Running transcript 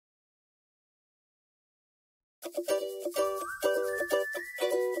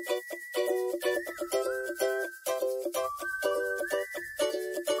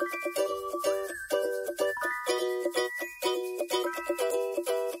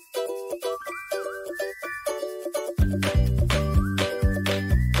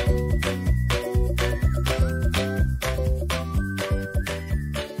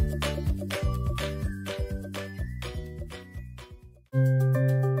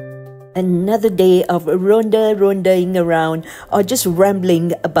Another day of rondaing around or just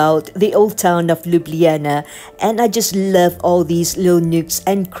rambling about the old town of Ljubljana, and I just love all these little nooks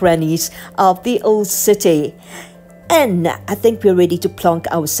and crannies of the old city. And I think we're ready to plonk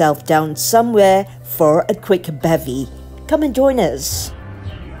ourselves down somewhere for a quick bevy. Come and join us.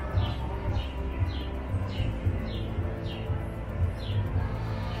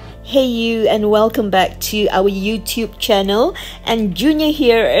 Hey you, and welcome back to our YouTube channel. And Junior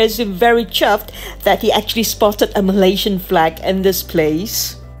here is very chuffed that he actually spotted a Malaysian flag in this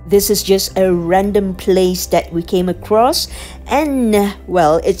place. This is just a random place that we came across, and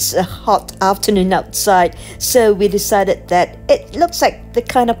well, it's a hot afternoon outside, so we decided that it looks like the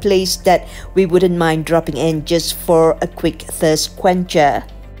kind of place that we wouldn't mind dropping in just for a quick thirst quencher.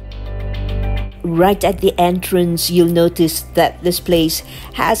 Right at the entrance, you'll notice that this place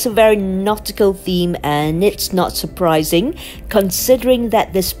has a very nautical theme, and it's not surprising considering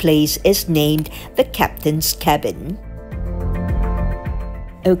that this place is named the Captain's Cabin.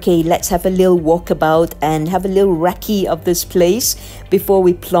 Okay, let's have a little walkabout and have a little recce of this place before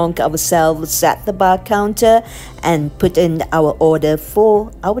we plonk ourselves at the bar counter and put in our order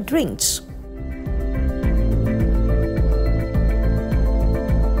for our drinks.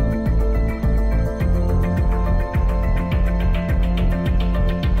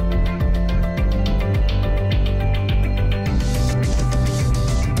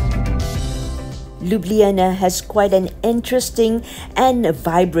 Ljubljana has quite an interesting and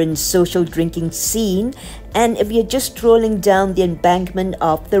vibrant social drinking scene, and if you're just strolling down the embankment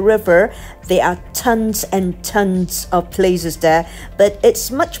of the river, there are tons and tons of places there, but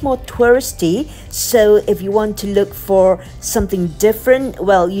it's much more touristy, so if you want to look for something different,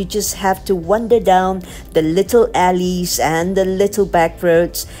 well, you just have to wander down the little alleys and the little back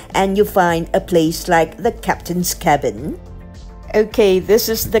roads and you'll find a place like the Captain's Cabin. Okay, this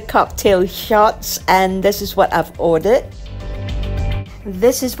is the cocktail shots, and this is what I've ordered.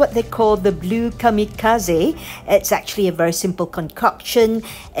 This is what they call the blue kamikaze. It's actually a very simple concoction.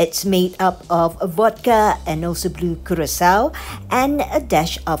 It's made up of vodka and also blue curacao and a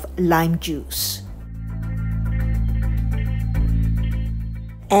dash of lime juice.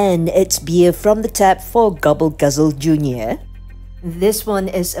 And it's beer from the tap for Gobble Guzzle Junior. This one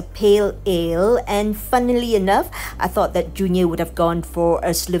is a pale ale, and funnily enough, I thought that Junior would have gone for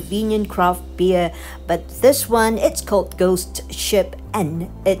a Slovenian craft beer, but this one, it's called Ghost Ship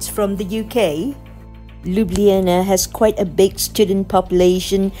and it's from the UK. Ljubljana has quite a big student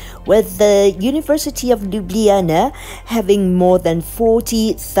population, with the University of Ljubljana having more than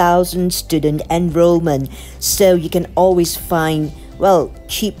 40,000 student enrollment, so you can always find, well,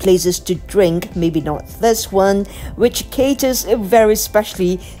 cheap places to drink, maybe not this one, which caters very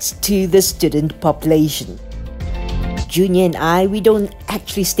specially to the student population. Junior and I, we don't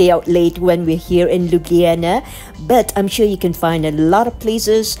actually stay out late when we're here in Ljubljana, but I'm sure you can find a lot of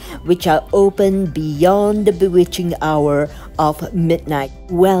places which are open beyond the bewitching hour of midnight.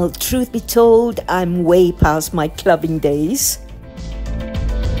 Well, truth be told, I'm way past my clubbing days.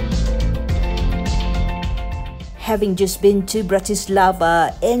 Having just been to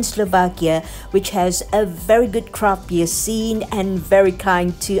Bratislava in Slovakia, which has a very good craft beer scene and very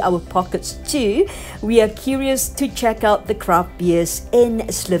kind to our pockets too, we are curious to check out the craft beers in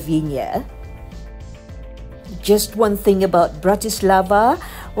Slovenia. Just one thing about Bratislava,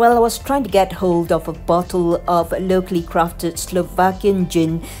 well, I was trying to get hold of a bottle of locally crafted Slovakian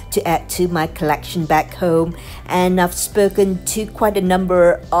gin to add to my collection back home, and I've spoken to quite a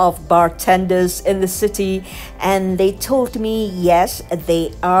number of bartenders in the city, and they told me yes,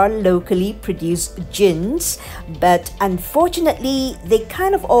 they are locally produced gins, but unfortunately they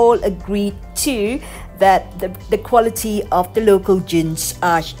kind of all agreed too that the quality of the local gins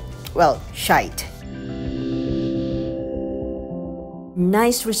are, well, shite.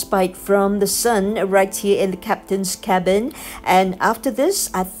 Nice respite from the sun right here in the Captain's Cabin, and after this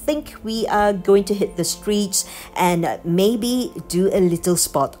I think we are going to hit the streets and maybe do a little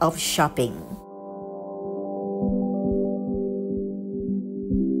spot of shopping.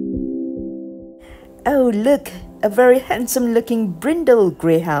 Oh look, a very handsome looking brindle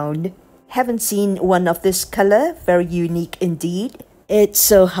greyhound. Haven't seen one of this color, very unique indeed. It's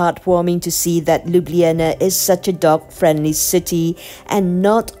so heartwarming to see that Ljubljana is such a dog-friendly city, and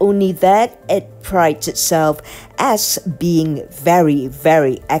not only that, it prides itself as being very,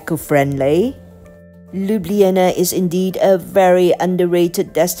 very eco-friendly. Ljubljana is indeed a very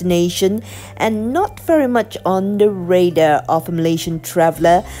underrated destination and not very much on the radar of a Malaysian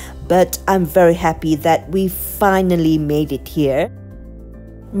traveler, but I'm very happy that we finally made it here.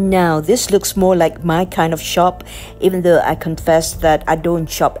 Now, this looks more like my kind of shop, even though I confess that I don't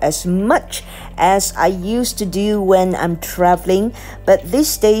shop as much as I used to do when I'm traveling. But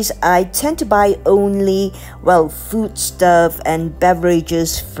these days, I tend to buy only, well, food stuff and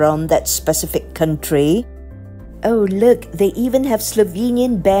beverages from that specific country. Oh, look, they even have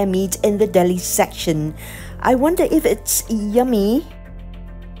Slovenian bear meat in the deli section. I wonder if it's yummy.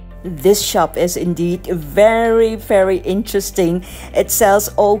 This shop is indeed very, very interesting. It sells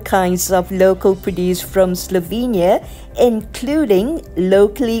all kinds of local produce from Slovenia, including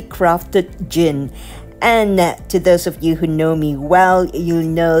locally crafted gin. And to those of you who know me well, you'll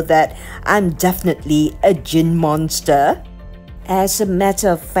know that I'm definitely a gin monster. As a matter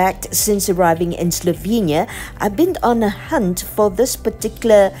of fact, since arriving in Slovenia, I've been on a hunt for this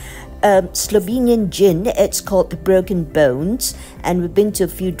particular Slovenian gin. It's called Broken Bones, and we've been to a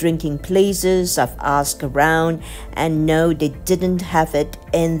few drinking places. I've asked around, and no, they didn't have it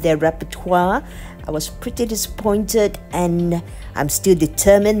in their repertoire. I was pretty disappointed, and I'm still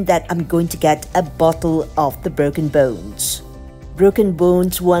determined that I'm going to get a bottle of the Broken Bones. Broken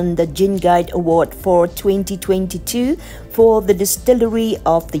Bones won the Gin Guide Award for 2022 for the Distillery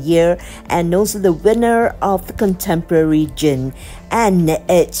of the Year, and also the winner of the Contemporary Gin, and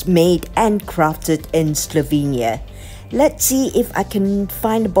it's made and crafted in Slovenia. Let's see if I can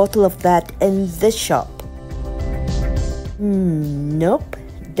find a bottle of that in this shop. Nope.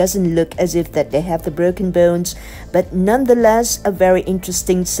 Doesn't look as if that they have the Broken Bones, but nonetheless a very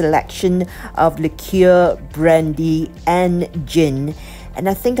interesting selection of liqueur, brandy and gin. And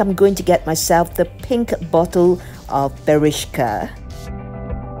I think I'm going to get myself the pink bottle of Berishka.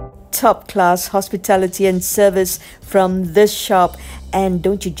 Top class hospitality and service from this shop, and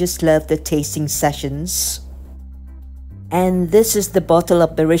don't you just love the tasting sessions? And this is the bottle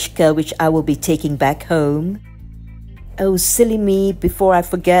of Berishka which I will be taking back home. Oh, silly me, before I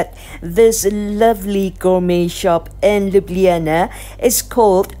forget, this lovely gourmet shop in Ljubljana is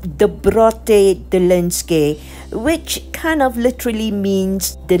called DOBROTE DOLENJSKE, which kind of literally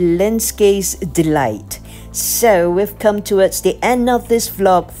means Dolenske's delight. So we've come towards the end of this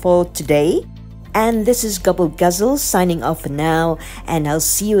vlog for today. And this is Gobble Guzzle signing off for now, and I'll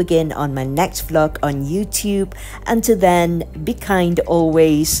see you again on my next vlog on YouTube. Until then, be kind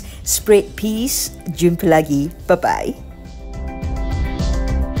always, spread peace, jumpa lagi, bye bye.